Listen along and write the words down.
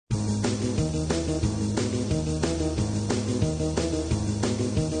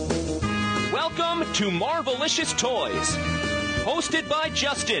to Marvelicious Toys. Hosted by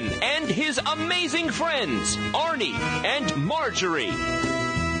Justin and his amazing friends, Arnie and Marjorie.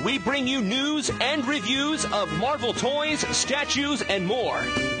 We bring you news and reviews of Marvel toys, statues, and more.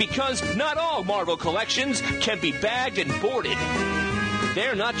 Because not all Marvel collections can be bagged and boarded.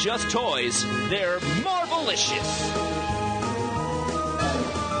 They're not just toys, they're Marvelicious.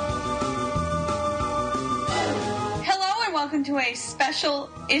 Welcome to a special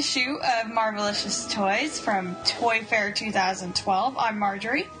issue of Marvelicious Toys from Toy Fair 2012. I'm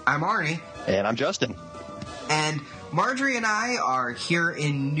Marjorie. I'm Arnie. And I'm Justin. And Marjorie and I are here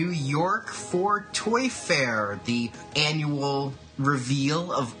in New York for Toy Fair, the annual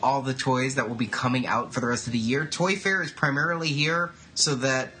reveal of all the toys that will be coming out for the rest of the year. Toy Fair is primarily here so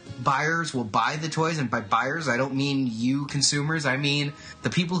that buyers will buy the toys, and by buyers, I don't mean you consumers, I mean the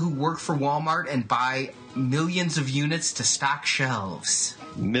people who work for Walmart and buy millions of units to stock shelves.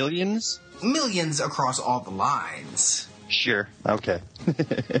 Millions? Millions across all the lines. Sure, okay.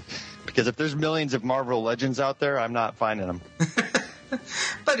 Because if there's millions of Marvel Legends out there, I'm not finding them.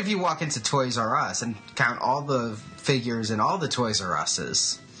 But if you walk into Toys R Us and count all the figures in all the Toys R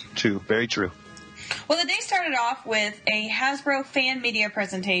Us's. True, very true. Well, the day started off with a Hasbro fan media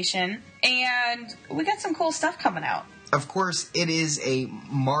presentation, and we got some cool stuff coming out. Of course, it is a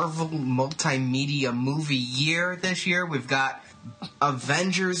Marvel multimedia movie year this year. We've got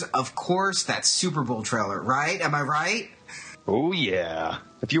Avengers, of course, that Super Bowl trailer, right? Am I right? Oh, yeah.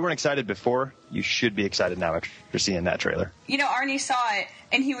 If you weren't excited before, you should be excited now after seeing that trailer. You know, Arnie saw it,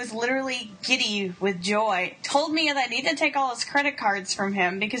 and he was literally giddy with joy. Told me that I need to take all his credit cards from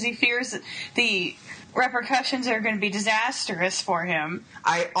him because he fears that the repercussions are going to be disastrous for him.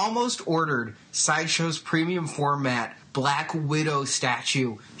 I almost ordered Sideshow's premium format Black Widow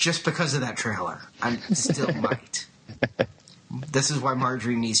statue just because of that trailer. I still might. This is why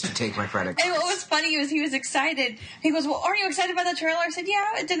Marjorie needs to take my credit cards. And what was funny was he was excited. He goes, well, aren't you excited about the trailer? I said,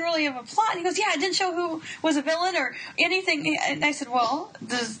 yeah, it didn't really have a plot. He goes, yeah, it didn't show who was a villain or anything. And I said, well,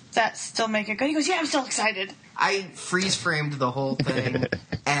 does that still make it good? He goes, yeah, I'm still excited. I freeze-framed the whole thing,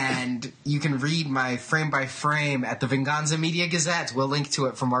 and you can read my frame-by-frame at the Venganza Media Gazette. We'll link to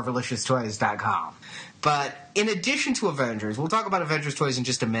it from MarveliciousToys.com. But in addition to Avengers, we'll talk about Avengers toys in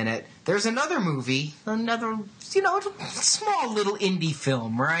just a minute, there's another movie, another, small little indie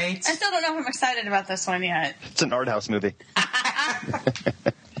film, right? I still don't know if I'm excited about this one yet. It's an art house movie.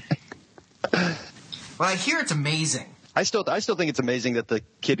 Well, I hear it's amazing. I still think it's amazing that the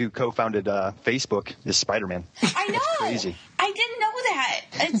kid who co-founded Facebook is Spider-Man. I know. It's crazy. I didn't know that.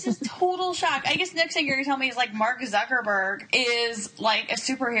 It's just total shock. I guess next thing you're going to tell me is like Mark Zuckerberg is like a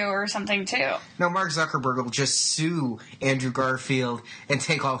superhero or something too. No, Mark Zuckerberg will just sue Andrew Garfield and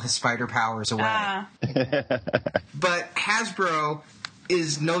take all his spider powers away. But Hasbro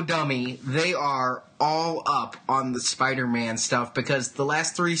is no dummy. They are all up on the Spider-Man stuff because the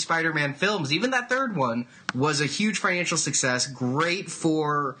last 3 Spider-Man films, even that third one, was a huge financial success, great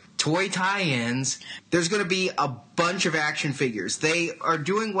for toy tie-ins. There's going to be a bunch of action figures. They are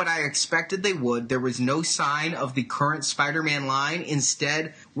doing what I expected they would. There was no sign of the current Spider-Man line.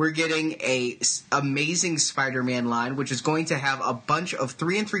 Instead, we're getting a amazing Spider-Man line, which is going to have a bunch of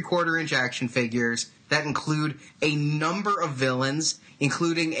 3 3/4-inch action figures that include a number of villains,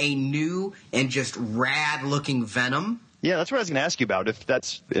 including a new and just rad-looking Venom. Yeah, that's what I was going to ask you about. If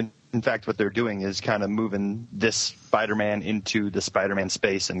that's, in fact, what they're doing is kind of moving this Spider-Man into the Spider-Man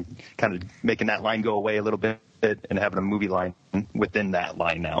space and kind of making that line go away a little bit and having a movie line within that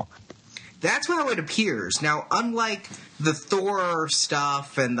line now. That's how it appears. Now, unlike the Thor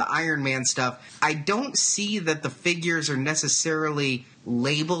stuff and the Iron Man stuff, I don't see that the figures are necessarily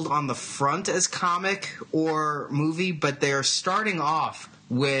labeled on the front as comic or movie, but they're starting off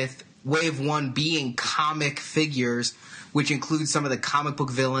with Wave 1 being comic figures, which includes some of the comic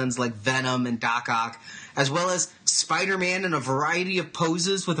book villains like Venom and Doc Ock, as well as Spider-Man in a variety of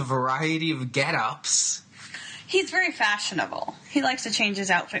poses with a variety of get-ups. He's very fashionable. He likes to change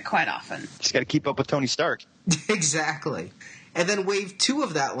his outfit quite often. Just got to keep up with Tony Stark. Exactly. And then Wave 2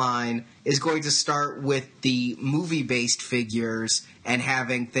 of that line is going to start with the movie-based figures and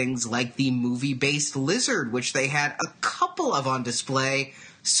having things like the movie-based Lizard, which they had a couple of on display.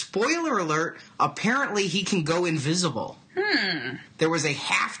 Spoiler alert, apparently he can go invisible. There was a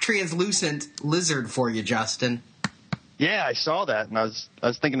half-translucent Lizard for you, Justin. Yeah, I saw that, and I was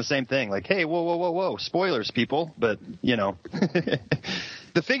thinking the same thing. Like, hey, whoa, spoilers, people. But,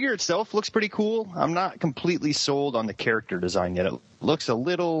 the figure itself looks pretty cool. I'm not completely sold on the character design yet. It looks a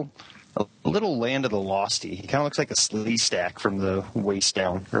little Land of the Losty. He kind of looks like a Slee Stack from the waist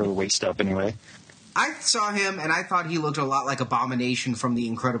down, or the waist up anyway. I saw him, and I thought he looked a lot like Abomination from the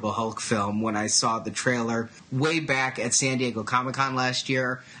Incredible Hulk film when I saw the trailer way back at San Diego Comic-Con last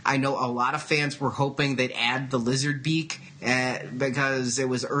year. I know a lot of fans were hoping they'd add the lizard beak because it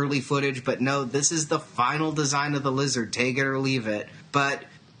was early footage, but no, this is the final design of the lizard. Take it or leave it. But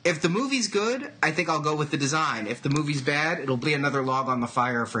if the movie's good, I think I'll go with the design. If the movie's bad, it'll be another log on the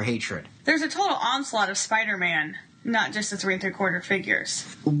fire for hatred. There's a total onslaught of Spider-Man. Not just the 3 3/4 figures.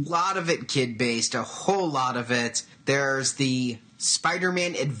 A lot of it kid-based, a whole lot of it. There's the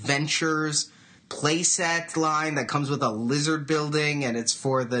Spider-Man Adventures playset line that comes with a lizard building, and it's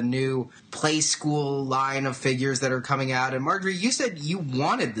for the new Play School line of figures that are coming out. And Marjorie, you said you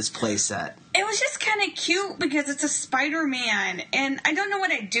wanted this playset. It was just kind of cute because it's a Spider-Man, and I don't know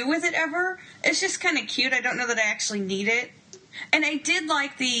what I'd do with it ever. It's just kind of cute. I don't know that I actually need it. And I did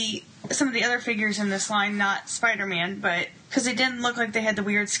like some of the other figures in this line, not Spider-Man, but because they didn't look like they had the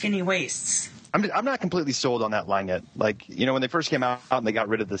weird skinny waists. I'm not completely sold on that line yet. Like, when they first came out and they got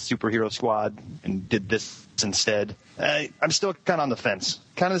rid of the superhero squad and did this instead, I'm still kind of on the fence.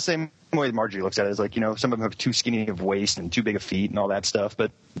 Kind of the same way Marjorie looks at it. Is like, some of them have too skinny of waist and too big of feet and all that stuff.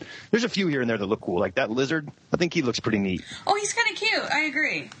 But there's a few here and there that look cool. Like that lizard, I think he looks pretty neat. Oh, he's kind of cute. I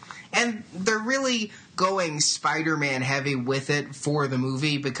agree. And they're really going Spider-Man heavy with it for the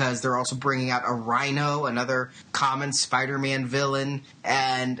movie because they're also bringing out a Rhino, another common Spider-Man villain,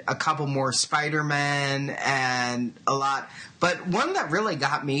 and a couple more Spider-Men and a lot. But one that really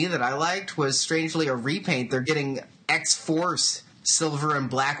got me that I liked was, strangely, a repaint. They're getting X-Force Silver and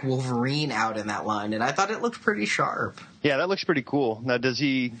Black Wolverine out in that line, and I thought it looked pretty sharp. Yeah, that looks pretty cool. Now, does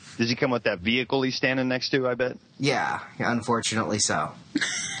he come with that vehicle he's standing next to, I bet? Yeah, unfortunately so.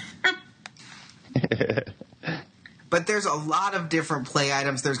 But there's a lot of different play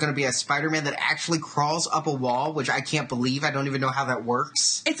items. There's going to be a Spider-Man that actually crawls up a wall, which I can't believe. I don't even know how that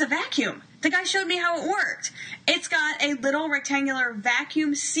works. It's a vacuum. The guy showed me how it worked. It's got a little rectangular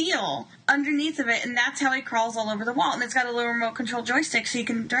vacuum seal underneath of it, and that's how he crawls all over the wall. And it's got a little remote control joystick so you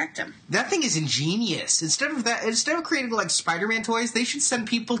can direct him. That thing is ingenious. Instead of creating like Spider-Man toys, they should send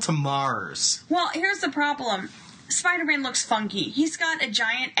people to Mars. Well, here's the problem. Spider-Man looks funky. He's got a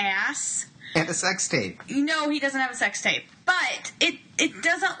giant ass. And a sex tape. No, he doesn't have a sex tape. But it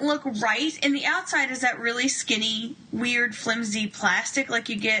doesn't look right. And the outside is that really skinny, weird, flimsy plastic like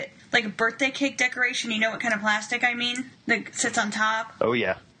you get, like a birthday cake decoration. You know what kind of plastic I mean? That sits on top. Oh,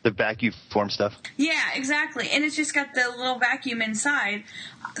 yeah. The vacuum form stuff. Yeah, exactly. And it's just got the little vacuum inside.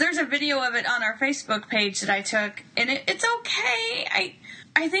 There's a video of it on our Facebook page that I took. And it's okay.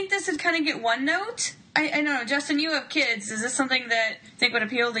 I think this would kind of get one note. I don't know. Justin, you have kids. Is this something that you think would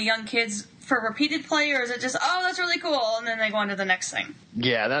appeal to young kids for repeated play, or is it just, oh, that's really cool, and then they go on to the next thing?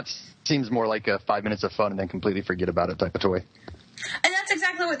 Yeah, that seems more like a 5 minutes of fun and then completely forget about it type of toy. And that's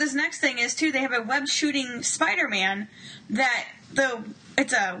exactly what this next thing is, too. They have a web shooting Spider-Man that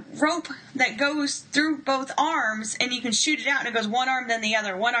it's a rope that goes through both arms, and you can shoot it out, and it goes one arm, then the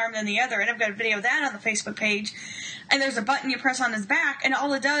other, one arm, then the other. And I've got a video of that on the Facebook page. And there's a button you press on his back, and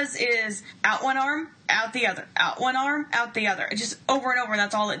all it does is out one arm, out the other. Out one arm, out the other. It's just over and over,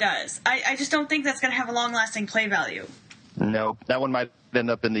 that's all it does. I just don't think that's going to have a long-lasting play value. No, that one might end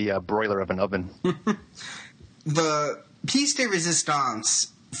up in the broiler of an oven. The piece de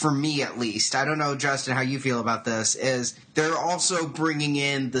resistance, for me at least, I don't know, Justin, how you feel about this, is they're also bringing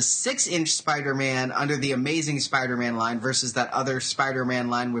in the 6-inch Spider-Man under the Amazing Spider-Man line versus that other Spider-Man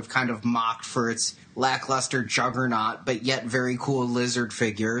line we've kind of mocked for its lackluster juggernaut, but yet very cool lizard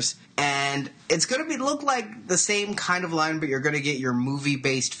figures. And it's going to look like the same kind of line, but you're going to get your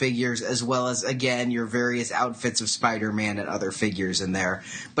movie-based figures as well as, again, your various outfits of Spider-Man and other figures in there.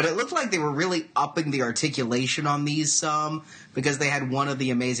 But it looked like they were really upping the articulation on these some, because they had one of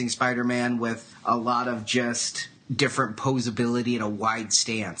the Amazing Spider-Man with a lot of just different posability and a wide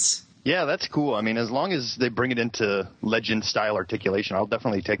stance. Yeah, that's cool. I mean, as long as they bring it into legend-style articulation, I'll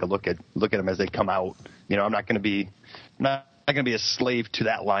definitely take a look at them as they come out. I'm not going to be a slave to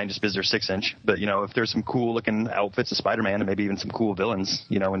that line just because they're 6-inch. But if there's some cool-looking outfits of Spider-Man and maybe even some cool villains,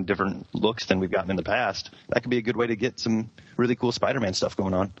 in different looks than we've gotten in the past, that could be a good way to get some really cool Spider-Man stuff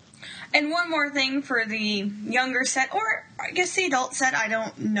going on. And one more thing for the younger set, or I guess the adult set, I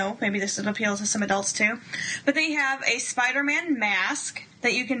don't know. Maybe this would appeal to some adults too. But they have a Spider-Man mask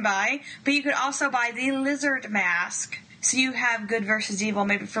that you can buy, but you could also buy the lizard mask. So you have good versus evil,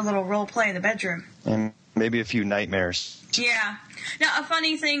 maybe for a little role play in the bedroom. And maybe a few nightmares. Yeah. Now, a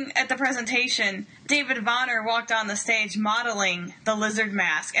funny thing at the presentation, David Vonner walked on the stage modeling the lizard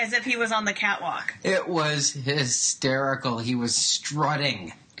mask as if he was on the catwalk. It was hysterical. He was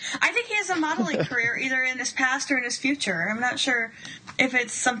strutting. I think he has a modeling career either in his past or in his future. I'm not sure if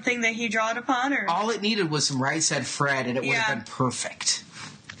it's something that he drawed upon or... All it needed was some Right Said Fred, and it would have been perfect.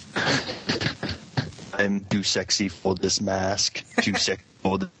 I'm too sexy for this mask. Too sexy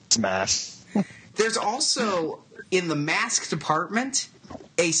for this mask. There's also, in the mask department,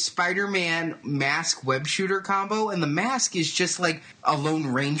 a Spider-Man mask web shooter combo, and the mask is just like a Lone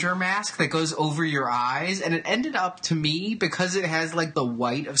Ranger mask that goes over your eyes, and it ended up, to me, because it has like the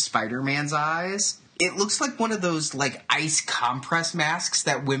white of Spider-Man's eyes, it looks like one of those like ice compress masks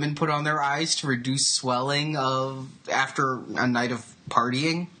that women put on their eyes to reduce swelling after a night of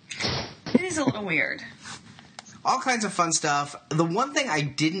partying. It is a little weird. All kinds of fun stuff. The one thing I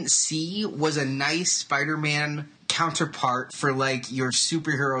didn't see was a nice Spider-Man counterpart for like your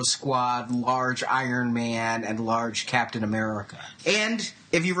superhero squad, large Iron Man and large Captain America. And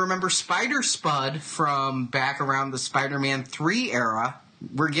if you remember Spider Spud from back around the Spider-Man 3 era,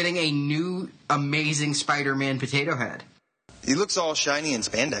 we're getting a new amazing Spider-Man Potato Head. He looks all shiny and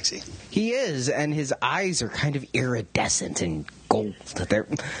spandexy. He is, and his eyes are kind of iridescent and gold.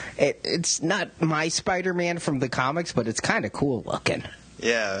 It's not my Spider-Man from the comics, but it's kind of cool looking.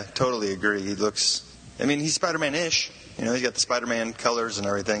 Yeah, totally agree. He looks... I mean, he's Spider-Man-ish. You know, he's got the Spider-Man colors and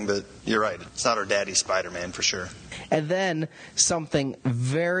everything, but you're right. It's not our daddy Spider-Man for sure. And then something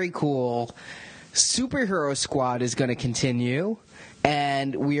very cool. Superhero Squad is going to continue,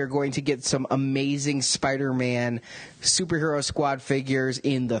 and we are going to get some amazing Spider-Man Superhero Squad figures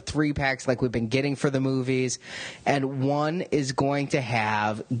in the 3-packs like we've been getting for the movies. And one is going to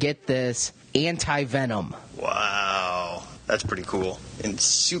have, get this, Anti-Venom. Wow. That's pretty cool. In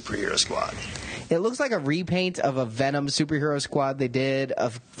Superhero Squad. It looks like a repaint of a Venom Superhero Squad they did a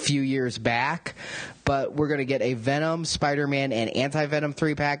few years back, but we're going to get a Venom, Spider-Man, and Anti-Venom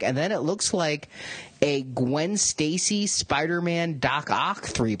 3-pack, and then it looks like a Gwen Stacy, Spider-Man, Doc Ock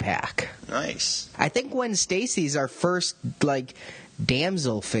 3-pack. Nice. I think Gwen Stacy's our first, like,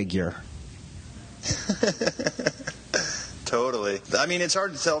 damsel figure. Totally. I mean, it's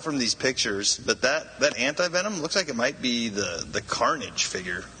hard to tell from these pictures, but that Anti-Venom looks like it might be the Carnage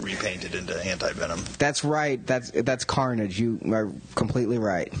figure repainted into Anti-Venom. That's right. That's Carnage. You are completely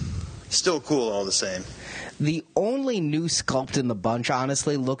right. Still cool all the same. The only new sculpt in the bunch,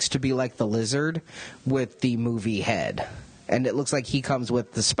 honestly, looks to be like the Lizard with the movie head. And it looks like he comes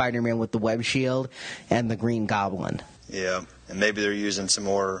with the Spider-Man with the web shield and the Green Goblin. Yeah, and maybe they're using some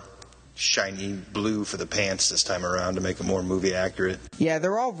more shiny blue for the pants this time around to make it more movie accurate. Yeah,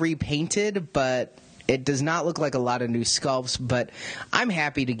 they're all repainted, but it does not look like a lot of new sculpts, but I'm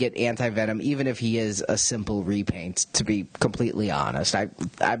happy to get Anti-Venom, even if he is a simple repaint, to be completely honest. I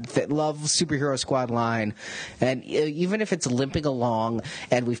love Superhero Squad line, and even if it's limping along,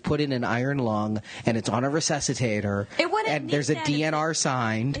 and we've put in an iron lung, and it's on a resuscitator, and there's a DNR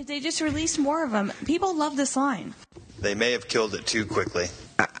signed. If they just released more of them, people love this line. They may have killed it too quickly.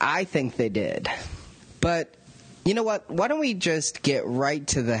 I think they did. But you know what? Why don't we just get right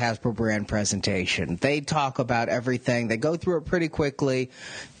to the Hasbro brand presentation? They talk about everything. They go through it pretty quickly.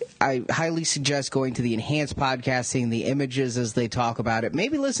 I highly suggest going to the enhanced podcast, seeing the images as they talk about it.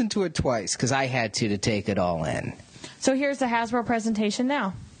 Maybe listen to it twice, because I had to take it all in. So here's the Hasbro presentation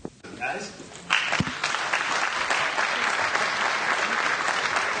now. Guys?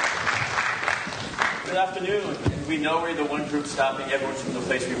 Good afternoon. We know we're the one group stopping everyone's from the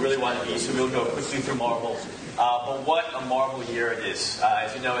place we really want to be, so we'll go quickly through Marvel. But what a Marvel year it is.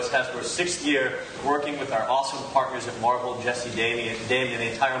 As you know, it's Hasbro's 6th year working with our awesome partners at Marvel, Jesse, Damien, and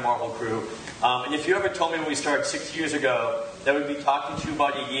the entire Marvel crew. And if you ever told me when we started 6 years ago that we'd be talking to you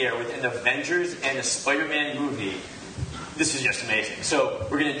about a year with an Avengers and a Spider-Man movie, this is just amazing. So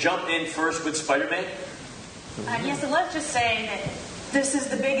we're going to jump in first with Spider-Man. Yes, so let's just say that this is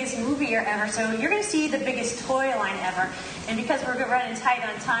the biggest movie year ever, so you're going to see the biggest toy line ever. And because we're running tight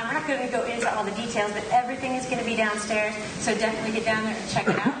on time, we're not going to go into all the details, but everything is going to be downstairs, so definitely get down there and check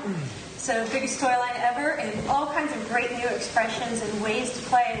it out. So biggest toy line ever, and all kinds of great new expressions and ways to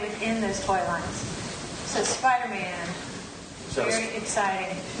play within those toy lines. So Spider-Man. Very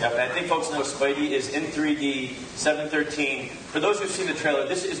exciting. Yep, I think folks know Spidey is in 3D, 7/13. For those who've seen the trailer,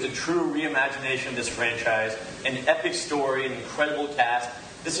 this is the true reimagination of this franchise. An epic story, an incredible cast.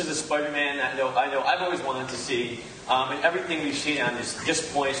 This is the Spider-Man I know I've always wanted to see. And everything we've seen on this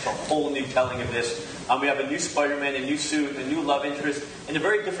just points to a whole new telling of this. We have a new Spider-Man, a new suit, a new love interest, and a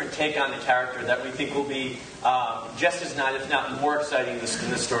very different take on the character that we think will be just as not, if not more exciting than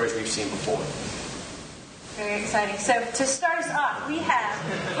the stories we've seen before. Very exciting. So to start us off, we have,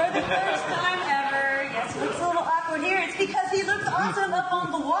 for the first time ever, yes, it looks a little awkward here, it's because he looks awesome up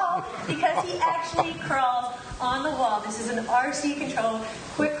on the wall, because he actually crawls on the wall. This is an RC-controlled,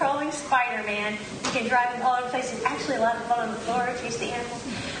 quick-crawling Spider-Man. You can drive him all over the place. It's actually a lot of fun on the floor, chase the animals.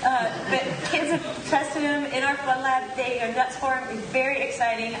 But kids have tested him in our Fun Lab. They go nuts for him. It's a very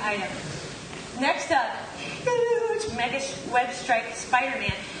exciting item. Next up, huge mega web-striped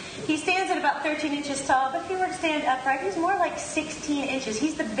Spider-Man. He stands at about 13 inches tall, but if he were to stand upright, he's more like 16 inches.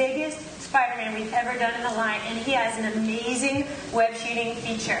 He's the biggest Spider-Man we've ever done in the line, and he has an amazing web shooting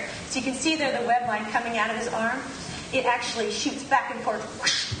feature. So you can see there the web line coming out of his arm. It actually shoots back and forth,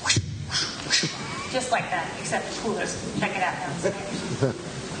 whoosh, whoosh, whoosh, whoosh, just like that, except cooler. Check it out downstairs.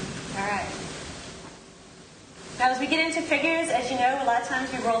 All right. Now, as we get into figures, as you know, a lot of times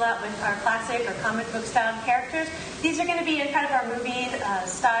we roll out with our classic or comic book style characters. These are going to be in kind of our movie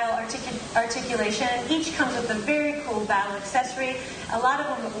style articulation. Each comes with a very cool battle accessory, a lot of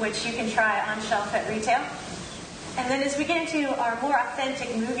them which you can try on shelf at retail. And then as we get into our more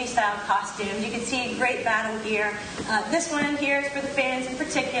authentic movie style costumes, you can see great battle gear. This one here is for the fans in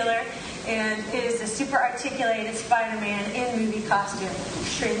particular, and it is a super articulated Spider-Man in movie costume.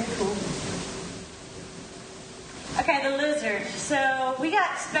 Extremely cool. Okay, the lizard. So we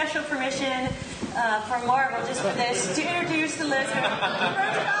got special permission from Marvel just for this to introduce the lizard. First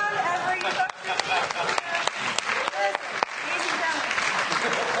time ever you talk to me. Lizard, ladies and gentlemen.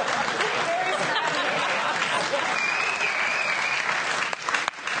 Very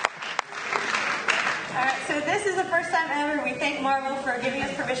All right, so this is the first time ever. We thank Marvel for giving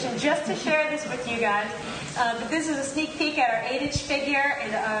us permission just to share this with you guys. But this is a sneak peek at our 8-inch figure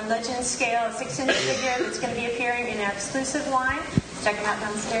and our Legends scale 6-inch figure that's going to be appearing in our exclusive line. Check them out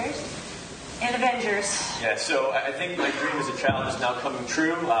downstairs. And Avengers. Yeah, so I think my dream as a child is now coming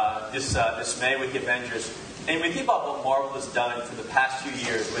true this May with the Avengers. And when you think about what Marvel has done for the past few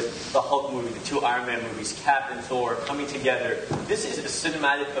years with the Hulk movie, the 2 Iron Man movies, Cap and Thor coming together, this is a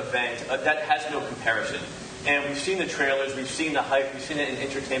cinematic event that has no comparison. And we've seen the trailers, we've seen the hype, we've seen it in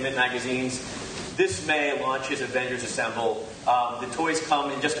entertainment magazines. This May launches Avengers Assemble. The toys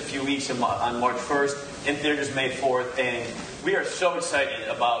come in just a few weeks on March 1st, in theaters May 4th, and we are so excited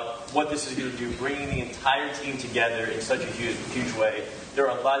about what this is going to do, bringing the entire team together in such a huge way. There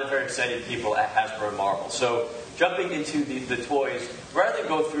are a lot of very excited people at Hasbro and Marvel. So jumping into the toys, rather than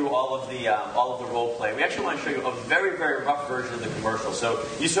go through all of the role play, we actually want to show you a very, very rough version of the commercial. So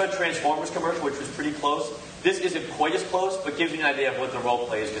you saw a Transformers commercial, which was pretty close. This isn't quite as close, but gives you an idea of what the role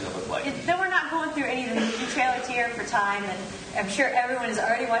play is going to look like. Though we're not going through any of the movie trailers here for time, and I'm sure everyone has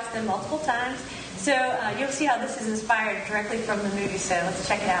already watched them multiple times. So you'll see how this is inspired directly from the movie. So let's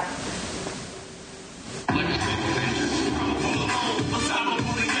check it out.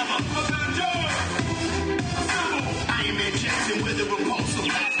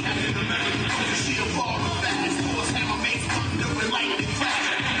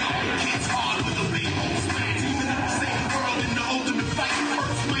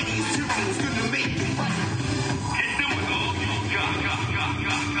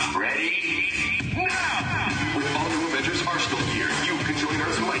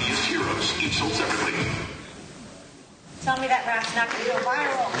 Sold separately. Tell me that rap's not going to go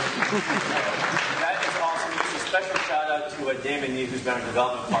viral. That is awesome. Just a special shout out to Damon Nee, who's been our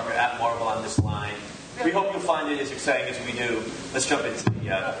development partner at Marvel on this line. We hope you'll find it as exciting as we do. Let's jump into the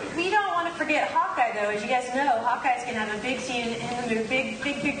We don't want to forget Hawkeye, though. As you guys know, Hawkeye's going to have a big scene in the movie,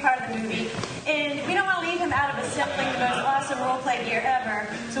 big part of the movie. And we don't want to leave him out of assembling the most awesome role-play gear ever.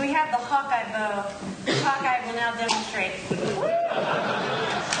 So we have the Hawkeye bow. Hawkeye will now demonstrate.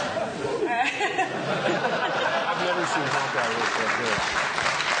 I've never seen Hawkeye look so good.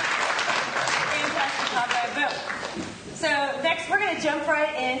 Fantastic Hawkeye bow. So next we're going to jump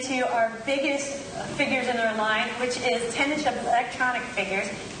right into our biggest figures in our line, which is 10-inch electronic figures.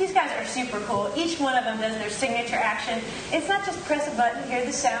 These guys are super cool. Each one of them does their signature action. It's not just press a button, hear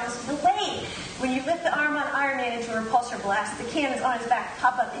the sounds. No, wait! When you lift the arm on Iron Man into a repulsor blast, the cannons on his back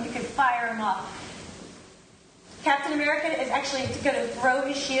pop up and you can fire him off. Captain America is actually going to throw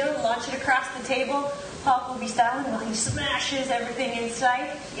his shield, launch it across the table. Hulk will be styling while he smashes everything in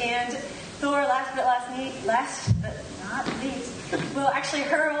sight. And Thor, last but not least, will actually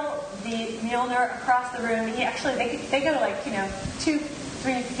hurl the Mjolnir across the room. They go like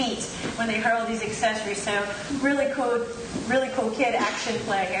 2-3 feet when they hurl these accessories. So really cool kid action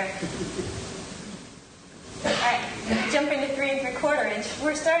play here. Alright, jumping to 3 3/4 inch.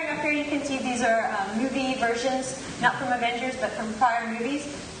 We're starting up here. You can see these are movie versions, not from Avengers, but from prior movies.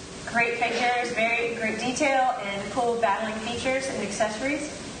 Great figures, very great detail, and cool battling features and accessories.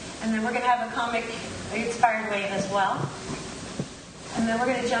 And then we're going to have a comic-inspired wave as well. And then we're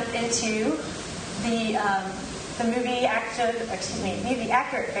going to jump into the movie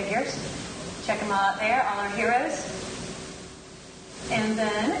accurate figures. Check them out there, all our heroes. And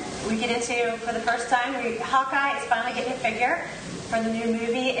then we get into, for the first time, Hawkeye is finally getting a figure for the new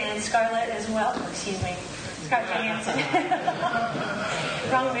movie, and Scarlett as well. Oh, excuse me. Scarlett Johansson.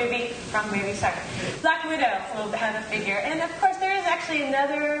 Wrong movie, sorry. Black Widow will have a figure. And of course, there is actually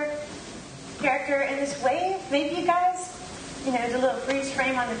another character in this wave. Maybe you guys, the little freeze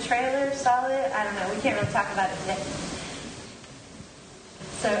frame on the trailer, saw it. I don't know. We can't really talk about it today.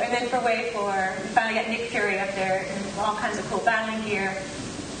 So, and then for wave 4, we finally got Nick Fury up there and all kinds of cool battling gear.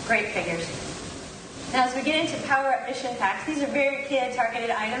 Great figures. Now, as we get into power-up mission packs, these are very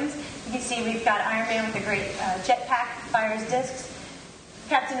kid-targeted items. You can see we've got Iron Man with a great jetpack, fires discs.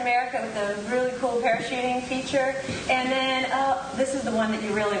 Captain America with a really cool parachuting feature. And then, this is the one that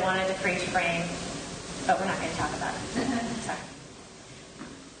you really wanted to freeze frame. But we're not going to talk about it. Sorry.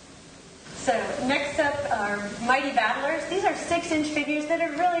 So, next up are Mighty Battlers. These are 6-inch figures that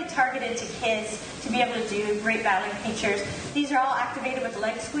are really targeted to kids to be able to do great battling features. These are all activated with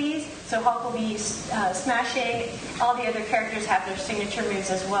leg squeeze, so Hulk will be smashing. All the other characters have their signature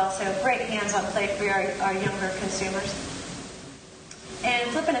moves as well, so great hands-on play for our younger consumers. And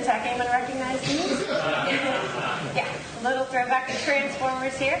flip and attack, anyone recognize these? Yeah, a little throwback to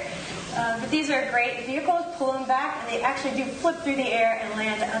Transformers here. But these are great vehicles. Pull them back, and they actually do flip through the air and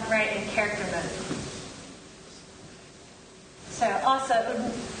land upright in character mode. So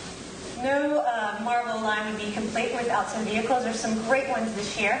also, no Marvel line would be complete without some vehicles. There's some great ones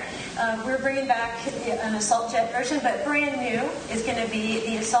this year. We're bringing back an assault jet version, but brand new is going to be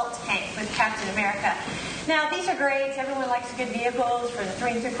the assault tank with Captain America. Now, these are great. Everyone likes good vehicles for the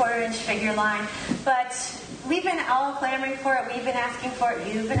 3 3/4-inch figure line, but we've been all clamoring for it. We've been asking for it.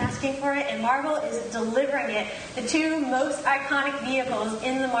 You've been asking for it. And Marvel is delivering it. The 2 most iconic vehicles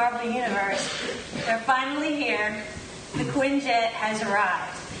in the Marvel Universe, they're finally here. The Quinjet has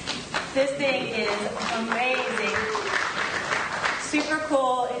arrived. This thing is amazing. Super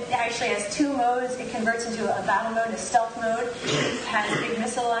cool. It actually has 2 modes. It converts into a battle mode, a stealth mode. It has big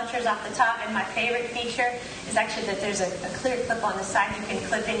missile launchers off the top. And my favorite feature is actually that there's a clear clip on the side. You can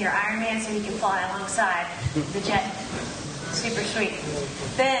clip in your Iron Man so you can fly alongside the jet. Super sweet.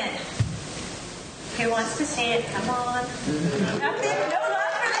 Then, who wants to see it? Come on. Nothing? No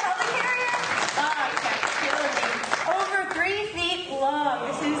love for the helicarrier? Oh, okay. Killing me. Over 3 feet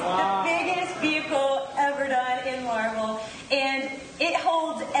long. This is the biggest vehicle ever done in Marvel. And it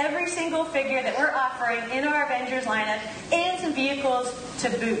holds every single figure that we're offering in our Avengers lineup and some vehicles to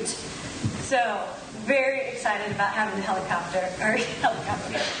boot. So, very excited about having the helicarrier.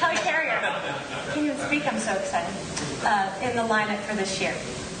 I can't even speak, I'm so excited. In the lineup for this year.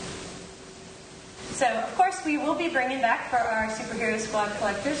 So, of course, we will be bringing back for our Superhero Squad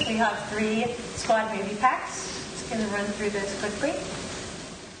collectors. We have 3 Squad movie packs. Just going to run through those quickly.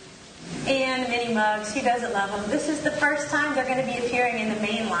 And mini mugs. Who doesn't love them? This is the first time they're going to be appearing in the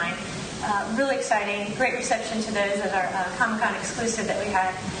main line. Really exciting. Great reception to those that are Comic-Con exclusive that we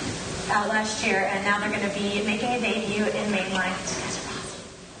had out last year. And now they're going to be making a debut in main line. These guys are awesome.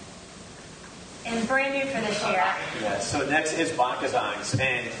 And brand new for this year. Yeah, so next is Bonkazones.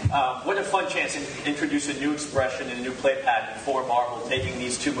 And what a fun chance to introduce a new expression and a new play pattern for Marvel, taking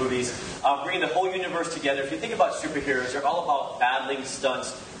these 2 movies, bringing the whole universe together. If you think about superheroes, they're all about battling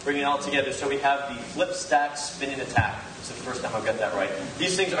stunts, bringing it all together. So we have the flip, stack, spin, and attack. It's the first time I've got that right.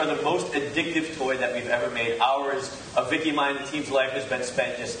 These things are the most addictive toy that we've ever made. Hours of Vicky and mine, the team's life has been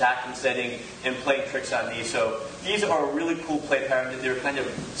spent just stacking, setting, and playing tricks on these. So these are a really cool play pattern. They're kind of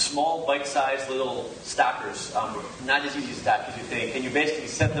small, bite-sized little stackers. Not as easy to stack as you think. And you basically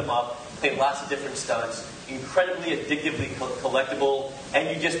set them up, play lots of different stunts, incredibly addictively collectible, and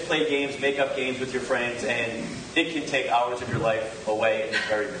you just play games, make up games with your friends, and it can take hours of your life away in a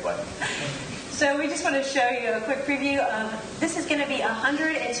very good way. So we just want to show you a quick preview of, this is going to be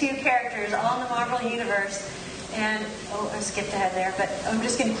 102 characters all in the Marvel Universe. And, I skipped ahead there, but I'm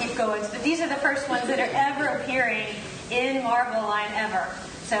just going to keep going. So these are the first ones that are ever appearing in Marvel line ever.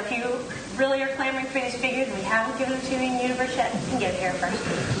 So if you really are clamoring for these figures, and we haven't given them to you in the universe yet, you can get it here first.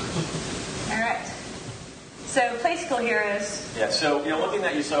 All right. So, Play School Heroes. Yeah, so, one thing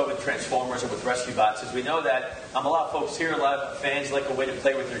that you saw with Transformers and with Rescue Bots is we know that a lot of folks here, a lot of fans like a way to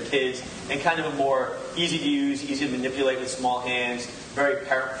play with their kids and kind of a more easy to use, easy to manipulate with small hands, very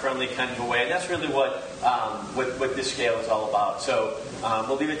parent-friendly kind of a way. And that's really what this scale is all about. So,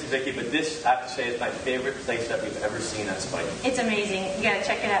 we'll leave it to Vicky, but this, I have to say, is my favorite place that we've ever seen on Spidey. It's amazing. You got to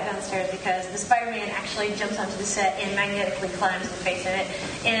check it out downstairs because the Spider-Man actually jumps onto the set and magnetically climbs the face of it.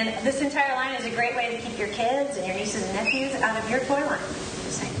 And this entire line is a great way to keep your kids and your nieces and nephews out of your toy line.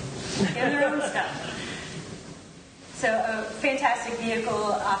 Just saying. Get their own stuff. So fantastic vehicle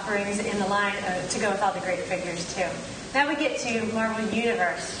offerings in the line to go with all the great figures, too. Now we get to Marvel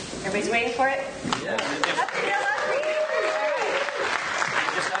Universe. Everybody's waiting for it? Yeah.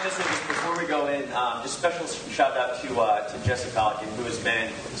 Just honestly, before we go in, just special shout out to Jesse Pelican, who has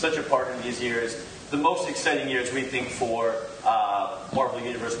been such a partner these years. The most exciting years, we think, for Marvel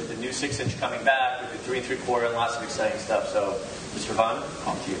Universe, with the new 6-inch coming back, with the 3 3/4, and lots of exciting stuff. So, Mr. Vaughn,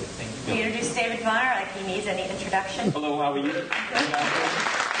 on to you. Thank you. Can you introduce David Vonner like he needs any introduction? Hello, how are you?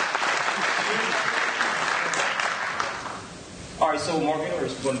 All right, so Marvel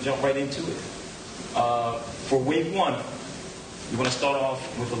Universe, we're going to jump right into it. For Wave 1, we're going to start off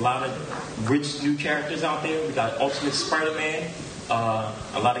with a lot of rich new characters out there. We got Ultimate Spider-Man.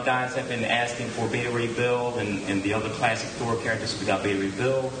 A lot of guys have been asking for Beta Ray Bill and the other classic Thor characters. We got Beta Ray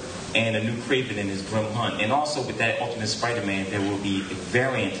Bill and a new Kraven in his Grim Hunt. And also with that Ultimate Spider-Man, there will be a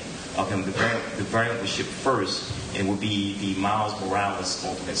variant of him. The variant will ship first. It will be the Miles Morales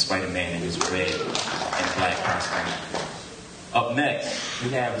Ultimate Spider-Man in his red and black costume. Up next, we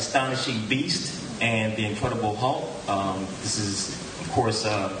have Astonishing Beast and the Incredible Hulk. This is, of course,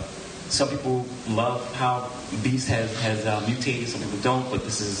 some people love how Beast has mutated, some people don't, but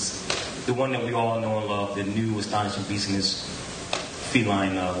this is the one that we all know and love, the new Astonishing Beast in his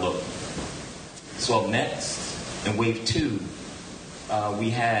feline look. So up next, in Wave 2, we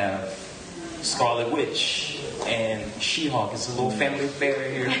have Scarlet Witch and She-Hulk. It's a little family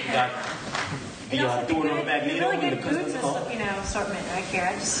affair here. We got the Thor and Magneto really and the good Cousin boots, Hulk. assortment right here.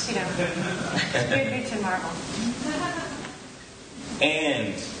 I just, good boots in Marvel.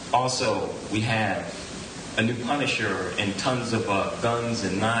 And also, we have a new Punisher and tons of guns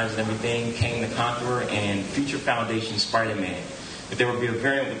and knives and everything, Kang the Conqueror, and Future Foundation Spider-Man. If there will be a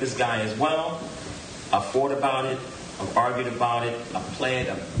variant with this guy as well, I've thought about it, I've argued about it, I've played,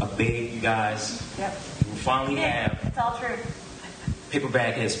 I've begged you guys. Yep. We finally have It's all true.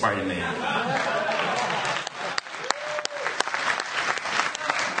 Paperback Head Spider-Man.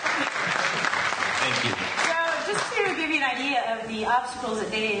 Thank you. So just to give you an idea of the obstacles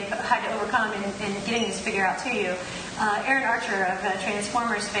that Dave had to overcome in getting this figure out to you, Aaron Archer of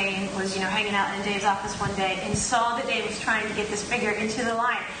Transformers fame was, hanging out in Dave's office one day and saw that Dave was trying to get this figure into the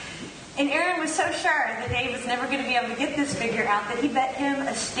line. And Aaron was so sure that Dave was never going to be able to get this figure out that he bet him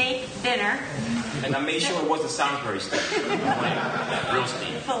a steak dinner. And I made sure it wasn't Salisbury steak. Real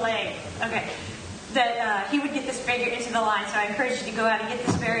steak. Filet. Okay. That he would get this figure into the line. So I encourage you to go out and get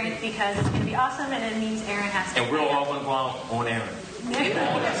this variant because it's going to be awesome and it means Aaron has to. And we're all going to go out on Aaron.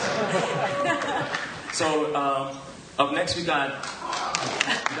 So up next we got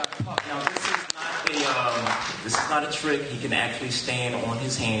Puck. Now this is not a trick. He can actually stand on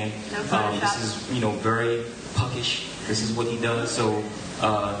his hand. No this is very puckish. This is what he does. So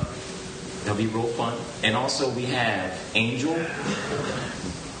that'll be real fun. And also we have Angel.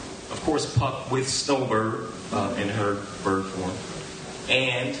 Of course, Puck with Snowbird in her bird form,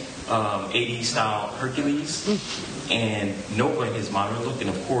 and 80s style Hercules, and Nova in his modern look, and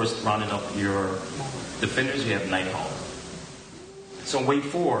of course, rounding up your defenders, you have Nighthawk. So in Wave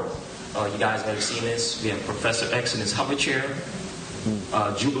 4, you guys may have seen this. We have Professor X in his hover chair,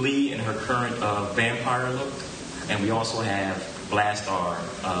 Jubilee in her current vampire look, and we also have Blastar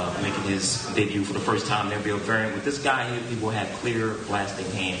making his debut for the first time. There'll be a variant with this guy. He will have clear blasting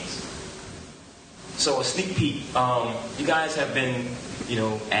hands. So a sneak peek. You guys have been,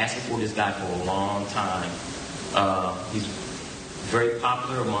 asking for this guy for a long time. He's very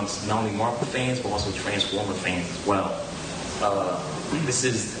popular amongst not only Marvel fans but also Transformer fans as well. This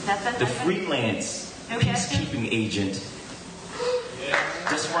is the freelance peacekeeping agent.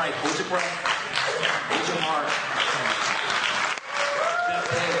 That's right. Hold your breath. Hold your heart.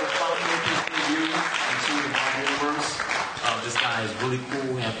 This guy is really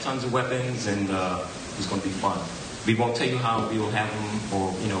cool, have tons of weapons, and he's going to be fun. We won't tell you how we will have him,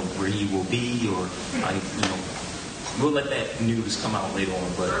 or where he will be, or we'll let that news come out later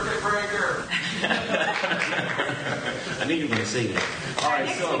on. But I knew you were going to say that. All right,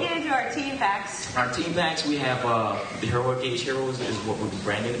 next so we get into our team packs. Our team packs, we have the Heroic Age Heroes is what we'll be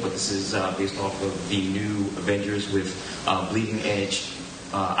branded, but this is based off of the new Avengers with Bleeding Edge,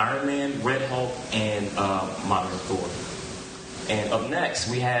 Iron Man, Red Hulk, and Modern Thor. And up next,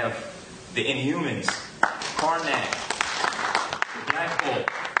 we have the Inhumans, Karnak, Black Bolt,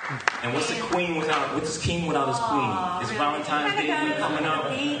 and what's this king without his queen? It's really? Valentine's Day week coming up.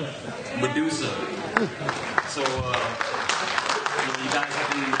 Medusa. So you guys have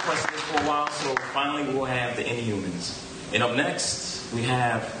been requesting this for a while, so finally we'll have the Inhumans. And up next, we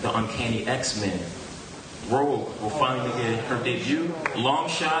have the Uncanny X-Men. Rogue will finally get her debut.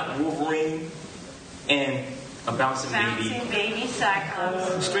 Longshot, Wolverine, and A bouncing baby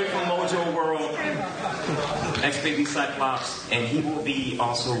Cyclops. Straight from Mojo World. Ex-baby Cyclops. And he will be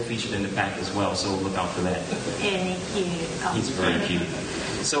also featured in the pack as well, so look out for that. Isn't he cute? Oh. He's very cute.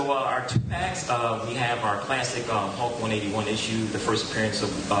 So our 2 packs, we have our classic Hulk 181 issue, the first appearance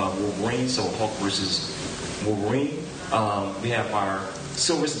of Wolverine, so Hulk versus Wolverine. We have our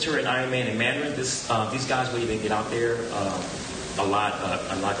Silver Centurion, Iron Man, and Mandarin. These guys really didn't get out there. A lot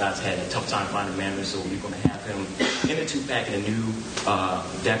of guys had a tough time finding Mandarin, so we're going to have him in a 2-pack in a new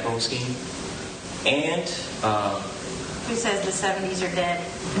deco scheme. And who says the 70s are dead?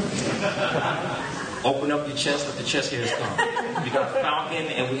 Open up your chest, let the chest hairs come. We got Falcon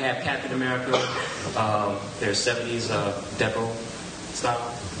and we have Captain America. Their 70s deco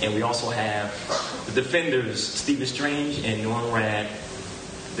style. And we also have the Defenders, Stephen Strange and Norman Rad,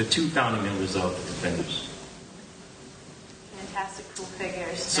 the 2 founding members of the Defenders. Fantastic, cool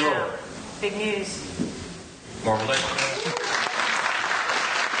figures. So, now, big news. Marvel Legends.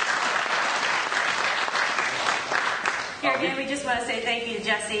 Here again, we just want to say thank you to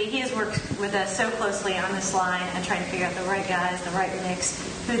Jesse. He has worked with us so closely on this line and trying to figure out the right guys, the right mix,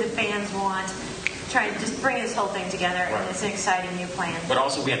 who the fans want, trying to just bring this whole thing together, and it's an exciting new plan. But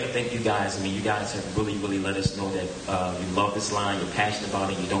also, we have to thank you guys. I mean, you guys have really, really let us know that you love this line, you're passionate about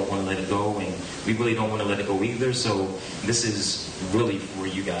it, you don't want to let it go, and we really don't want to let it go either. So this is really for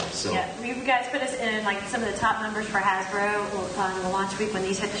you guys. So yeah, you guys put us in like some of the top numbers for Hasbro on the launch week when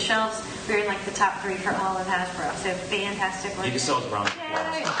these hit the shelves. We're in like the top 3 for all of Hasbro. So fantastic work. Give yourselves a round of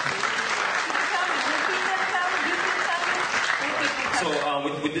applause. So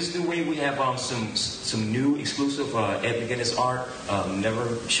with this new wave, we have some new exclusive Ed McGuinness art,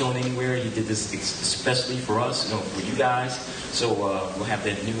 never shown anywhere. He did this especially for us, for you guys. So we'll have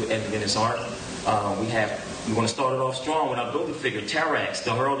that new Ed McGuinness art. We want to start it off strong with our Build-A-Figure, Terrax,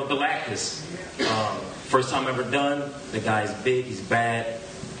 the Herald of Galactus. First time ever done. The guy is big, he's bad.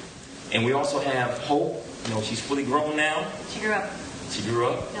 And we also have Hope. She's fully grown now. She grew up.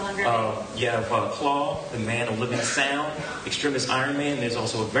 No longer you have Claw, the man of living sound, Extremis Iron Man. There's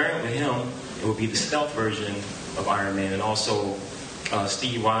also a variant with him. It will be the stealth version of Iron Man, and also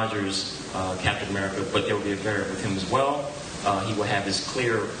Steve Rogers, Captain America. But there will be a variant with him as well. He will have his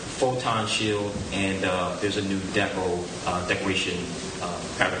clear photon shield, and there's a new decoration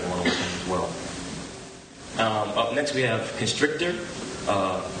fabric going on with him as well. Up next, we have Constrictor.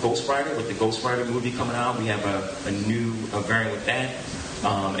 Ghost Rider, with the Ghost Rider movie coming out, we have a new variant with that,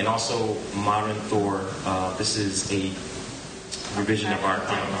 and also Modern Thor. This is a revision of our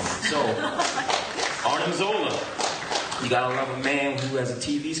so Arnim Zola, you gotta love a man who has a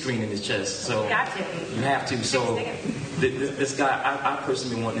TV screen in his chest. So you have to. So this guy, I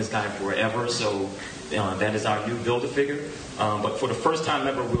personally been wanting this guy forever. So that is our new Build-A-Figure. But for the first time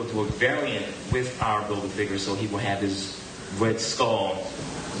ever, we'll do a variant with our Build-A-Figure. So he will have his Red Skull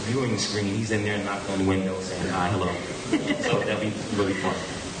viewing screen. He's in there knocking on the window saying hi, hello. So that'll be really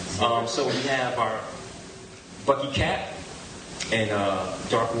fun. So we have our Bucky Cat and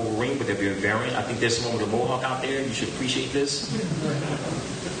Dark Wolverine, but there'll be a variant. I think there's someone with a mohawk out there. You should appreciate this.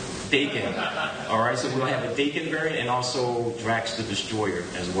 Dakin. All right, so we'll have a Dakin variant and also Drax the Destroyer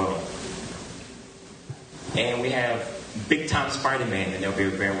as well. And we have Big Time Spider-Man, and there'll be a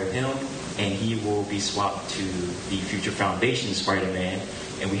variant with him. And he will be swapped to the Future Foundation Spider-Man.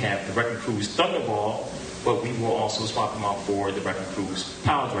 And we have the Wrecking Crew's Thunderball, but we will also swap him out for the Wrecking Crew's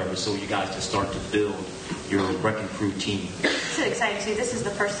Power Driver, so you guys can start to build your Wrecking Crew team. This is exciting too. This is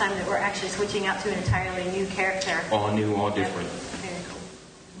the first time that we're actually switching out to an entirely new character. All new, all different. Very cool.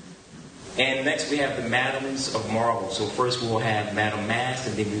 And next we have the Madams of Marvel. So first we'll have Madam Mask,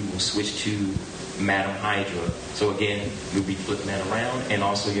 and then we will switch to Madam Hydra. So again, we'll be flipping that around, and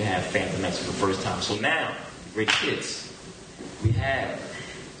also you have Phantom X for the first time. So now, great kids, we have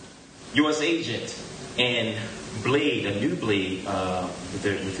U.S. Agent and Blade, a new Blade,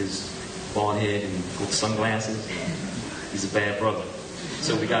 with his bald head and with sunglasses. He's a bad brother.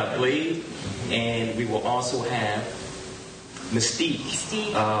 So we got Blade, and we will also have Mystique.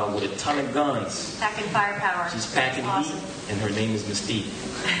 With a ton of guns. Packing firepower. She's packing heat, and her name is Mystique.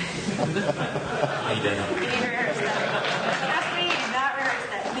 Made that up. We didn't rehearse that. Trust me, did not rehearse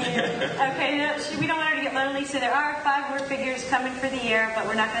that. Okay, no, we don't want her to get lonely, so there are 5 word figures coming for the year, but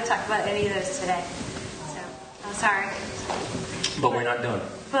we're not going to talk about any of those today. So, I'm sorry. But we're not done.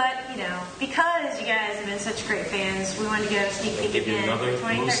 But, because you guys have been such great fans, we wanted to give a sneak peek Give you again another for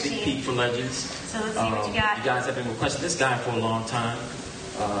little 2013. sneak peek for Legends. So let's see what you got. You guys have been requesting this guy for a long time.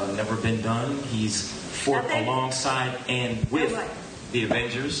 Never been done. He's fought alongside and with the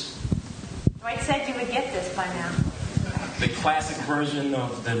Avengers. Dwight said you would get this by now. The classic version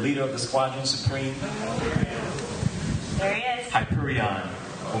of the leader of the Squadron Supreme. There he is. Hyperion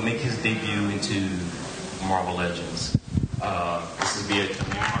will make his debut into Marvel Legends. This is via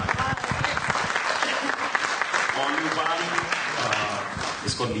all new body.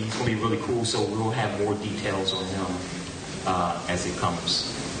 He's going to be really cool. So we'll have more details on him as it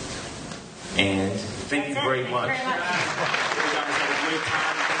comes. And thank you very much. You guys had a great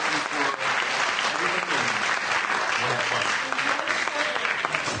time. Thank you for everything. And we'll have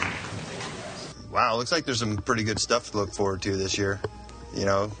fun. Wow, looks like there's some pretty good stuff to look forward to this year. You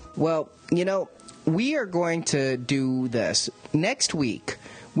know? Well, we are going to do this. Next week,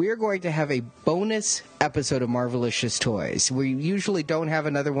 we are going to have a bonus episode of Marvelicious Toys. We usually don't have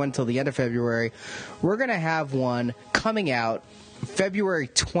another one till the end of February. We're going to have one coming out February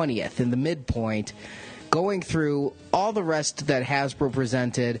 20th in the midpoint, going through all the rest that Hasbro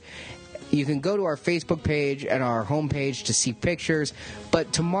presented. You can go to our Facebook page and our homepage to see pictures.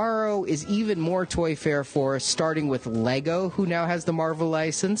 But tomorrow is even more toy fair for us, starting with Lego, who now has the Marvel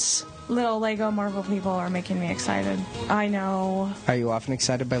license. Little Lego Marvel people are making me excited. I know. Are you often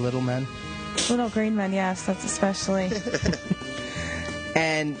excited by little men? Little green men, yes, that's especially.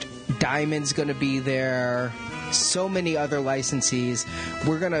 And Diamond's going to be there. So many other licensees.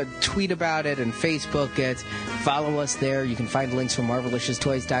 We're going to tweet about it and Facebook it. Follow us there. You can find links from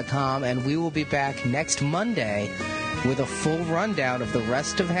MarveliciousToys.com. And we will be back next Monday with a full rundown of the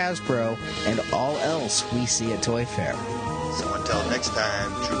rest of Hasbro and all else we see at Toy Fair. So until next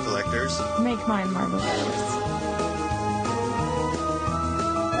time, true collectors. Make mine marvelous.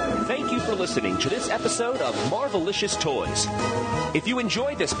 Thank you for listening to this episode of Marvelicious Toys. If you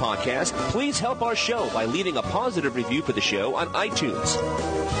enjoyed this podcast, please help our show by leaving a positive review for the show on iTunes.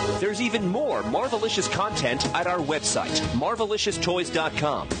 There's even more Marvelicious content at our website,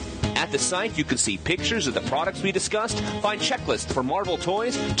 MarveliciousToys.com. At the site, you can see pictures of the products we discussed, find checklists for Marvel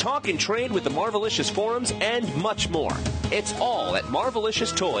toys, talk and trade with the Marvelicious forums, and much more. It's all at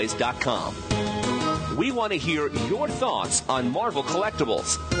MarveliciousToys.com. We want to hear your thoughts on Marvel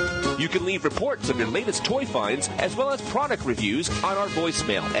collectibles. You can leave reports of your latest toy finds as well as product reviews on our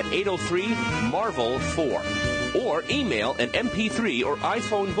voicemail at 803-MARVEL-4 or email an MP3 or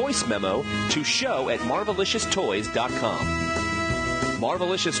iPhone voice memo to show@MarveliciousToys.com.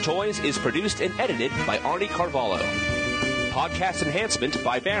 Marvelicious Toys is produced and edited by Arnie Carvalho. Podcast enhancement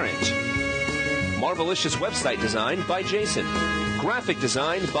by Barrett. Marvelicious website design by Jason. Graphic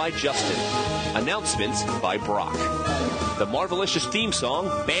design by Justin. Announcements by Brock. The Marvelicious theme song,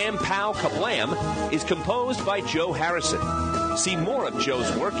 Bam Pow Kablam, is composed by Joe Harrison. See more of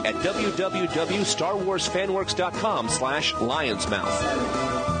Joe's work at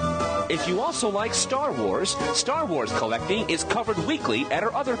www.starwarsfanworks.com/lionsmouth. If you also like Star Wars collecting is covered weekly at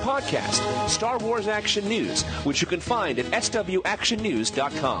our other podcast, Star Wars Action News, which you can find at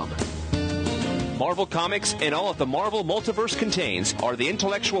swactionnews.com. Marvel Comics and all of the Marvel Multiverse contains are the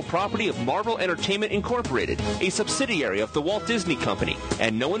intellectual property of Marvel Entertainment Incorporated, a subsidiary of the Walt Disney Company,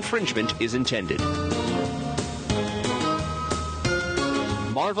 and no infringement is intended.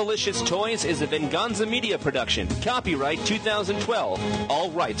 Marvelicious Toys is a Venganza Media production. Copyright 2012. All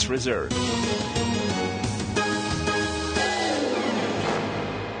rights reserved.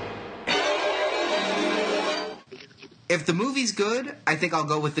 If the movie's good, I think I'll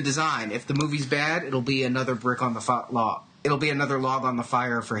go with the design. If the movie's bad, it'll be another brick on the log. It'll be another log on the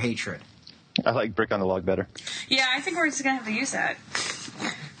fire for hatred. I like brick on the log better. Yeah, I think we're just going to have to use that.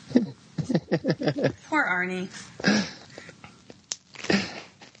 Poor Arnie.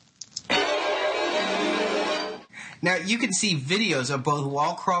 Now, you can see videos of both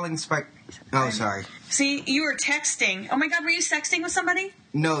wall-crawling Oh, sorry. See, you were texting. Oh, my God, were you sexting with somebody?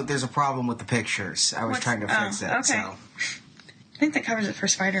 No, there's a problem with the pictures. I was trying to fix it. Okay. So. I think that covers it for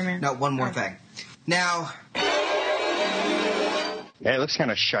Spider-Man. No, one more thing. Now... Yeah, it looks kind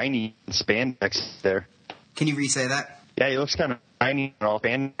of shiny and spandex there. Can you re-say that? Yeah, it looks kind of shiny and all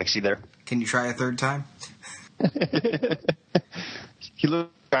spandexy there. Can you try a third time? He looks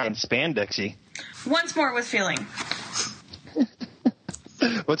kind of spandexy. Once more with feeling.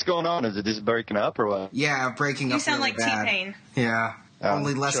 What's going on? Is it just breaking up or what? Yeah, breaking up. You sound really like bad. T-Pain. Yeah,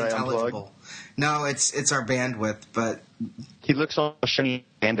 only less should I intelligible. No, it's our bandwidth, but he looks all shiny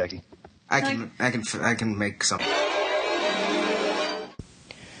and spandexy. I can make something.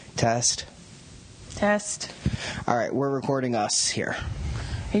 Test. All right, we're recording us here.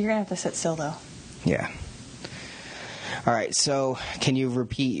 You're gonna have to sit still though. Yeah. All right, so can you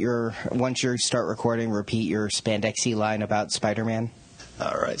repeat once you start recording, repeat your spandexy line about Spider-Man?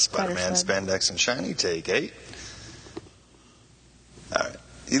 All right, Spider-Man, spandex and shiny, take 8. All right.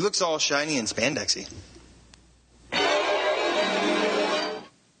 He looks all shiny and spandexy.